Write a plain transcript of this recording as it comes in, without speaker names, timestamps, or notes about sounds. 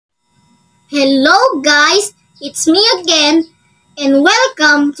Hello guys, it's me again and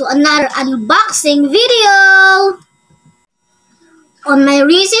welcome to another unboxing video. On my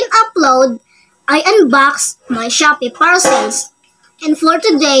recent upload, I unboxed my Shopee parcels, and for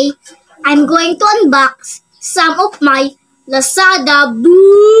today, I'm going to unbox some of my LAZADA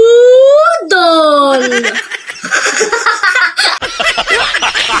Budol.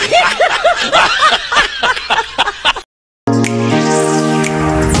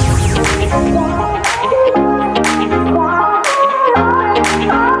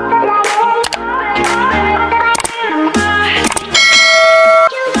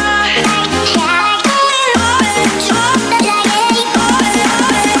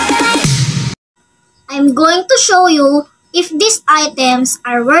 I'm going to show you if these items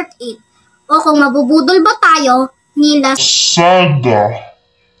are worth it o kung mabubudol ba tayo ni LAZADA.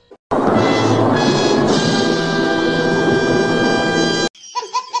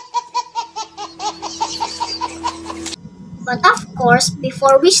 But of course,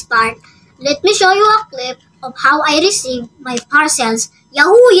 before we start, let me show you a clip of how I received my parcels.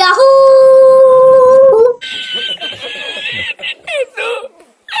 Yahoo! Yahoo!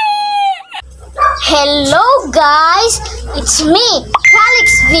 Hello guys! It's me,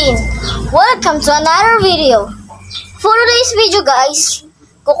 CalixVin. Welcome to another video. For today's video guys,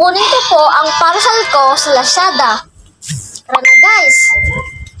 kukunin ko po ang parcel ko sa LAZADA. Tara na guys!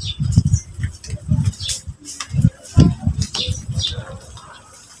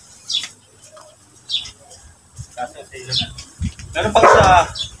 Meron pa sa...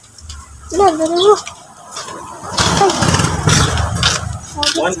 Dalawa.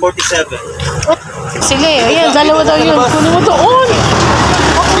 147. Sige, ayan, dalawa daw yun. Kunin mo doon.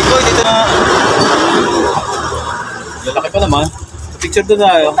 Dito, dito na. Lalaki pa naman. Picture doon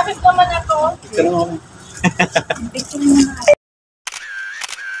tayo. Bakit naman na to? Picture naman. Picture mo na.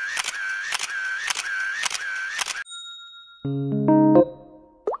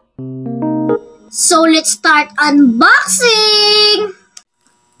 So let's start unboxing!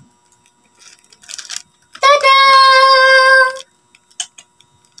 Ta-da!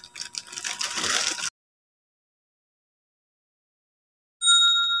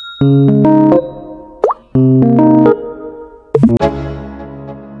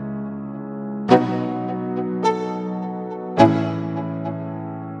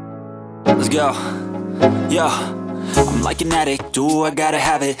 Let's go. Yo, I'm like an addict, do I gotta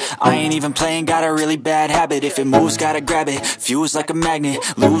have it. I ain't even playing, got a really bad habit. If it moves, gotta grab it, fuse like a magnet.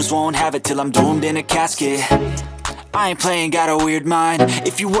 Lose, won't have it till I'm doomed in a casket. I ain't playing, got a weird mind.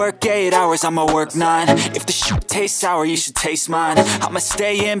 If you work 8 hours, I'ma work 9. If the shoot tastes sour, you should taste mine. I'ma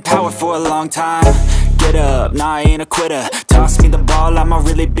stay in power for a long time. Get up, nah, I ain't a quitter. Toss me the ball, I'm a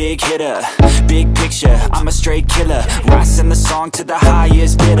really big hitter. Big picture, I'm a straight killer. Rising the song to the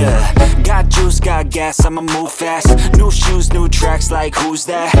highest bidder. Got juice, got gas, I'ma move fast. New shoes, new tracks, like who's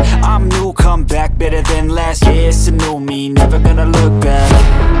that? I'm new, come back, better than last. Yeah, it's a new me, never gonna look back.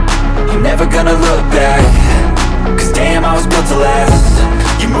 I'm never gonna look back. Cause damn, I was built to last.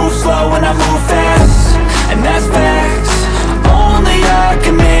 You move slow and I move fast, and that's facts. Only I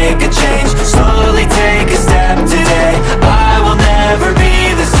can make a change. Slowly take a step today. I will never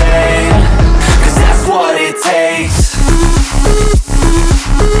be the same. Cause that's what it takes.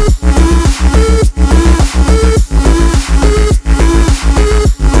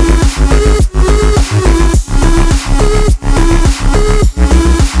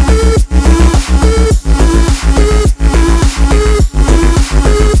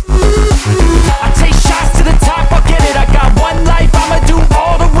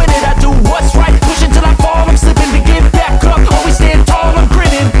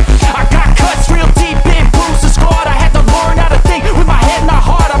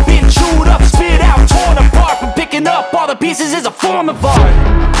 Pieces is a form of art.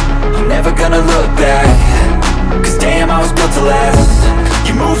 I'm never gonna look back. Cause damn, I was built to last.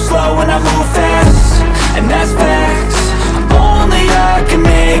 You move slow and I move fast, and that's facts. Only I can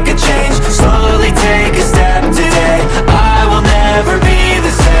make a change. Slowly take a step today. I will never be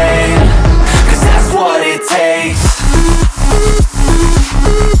the same. Cause that's what it takes.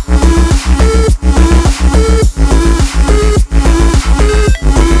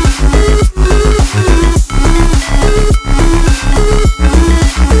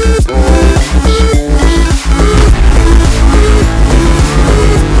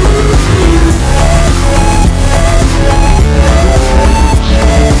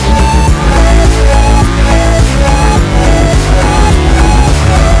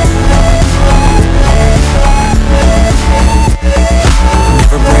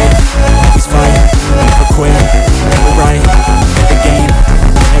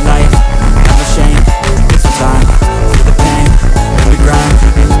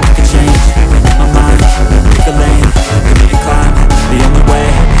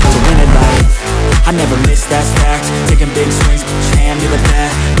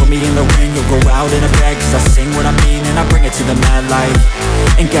 go out in a bag, cause I sing what I mean and I bring it to the mad light.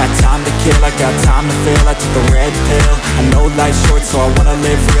 Ain't got time to kill, I got time to feel. I took the red pill, I know life's short so I wanna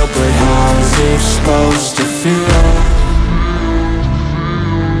live real. But how's it supposed to feel?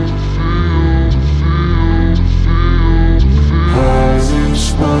 How's it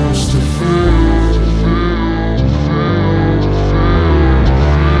supposed to feel?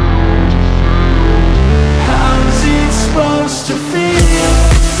 How's it supposed to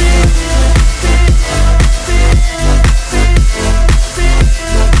feel?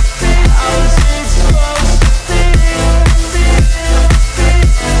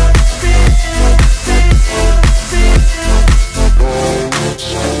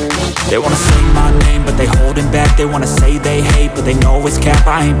 They wanna say my name, but they holding back. They wanna say they hate, but they know it's cap.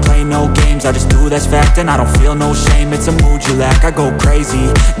 I ain't play no games, I just do that's fact. And I don't feel no shame, it's a mood you lack. I go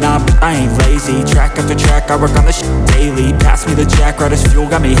crazy, nah, but I ain't lazy. Track after track, I work on this shit daily. Pass me the jack, right as fuel,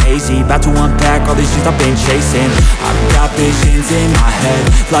 got me hazy. About to unpack all these things I've been chasing. I've got visions in my head,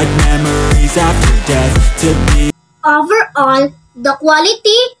 like memories after death. To be Overall, the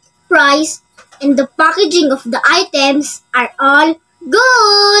quality, price, and the packaging of the items are all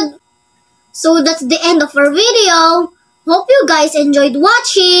good. So that's the end of our video. Hope you guys enjoyed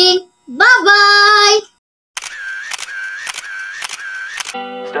watching. Bye-bye!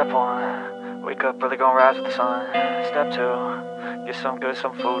 Step 1, wake up early, gonna rise with the sun. Step 2, get some good,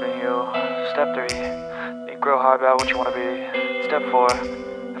 some food in you. Step 3, think real hard about what you wanna be. Step 4,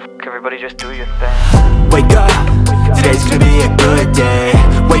 fuck everybody, just do your thing. wake up, today's gonna be a good day.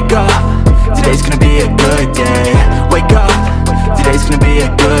 Wake up, today's gonna be a good day. Wake up, today's gonna be a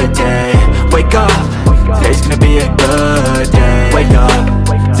good day. Wake up, today's gonna be a good day. Wake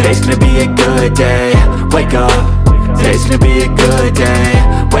up, today's gonna be a good day. Wake up, today's gonna be a good day.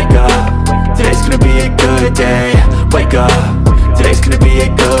 Wake up, today's gonna be a good day. Wake up, today's gonna be a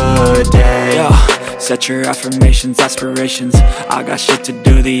good day. Yo, set your affirmations, aspirations. I got shit to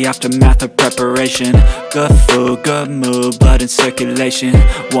do, the aftermath of preparation. Good food, good mood, blood in circulation.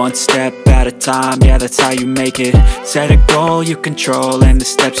 One step at a time, yeah, that's how you make it. Set a goal you control and the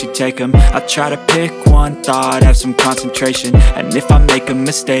steps you take them. I try to pick one thought, have some concentration. And if I make a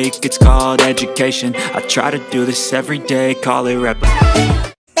mistake, it's called education. I try to do this every day, call it rep.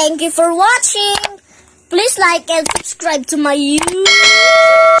 Thank you for watching. Please like and subscribe to my YouTube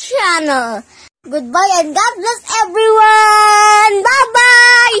channel. Goodbye and God bless everyone.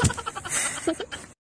 Bye-bye.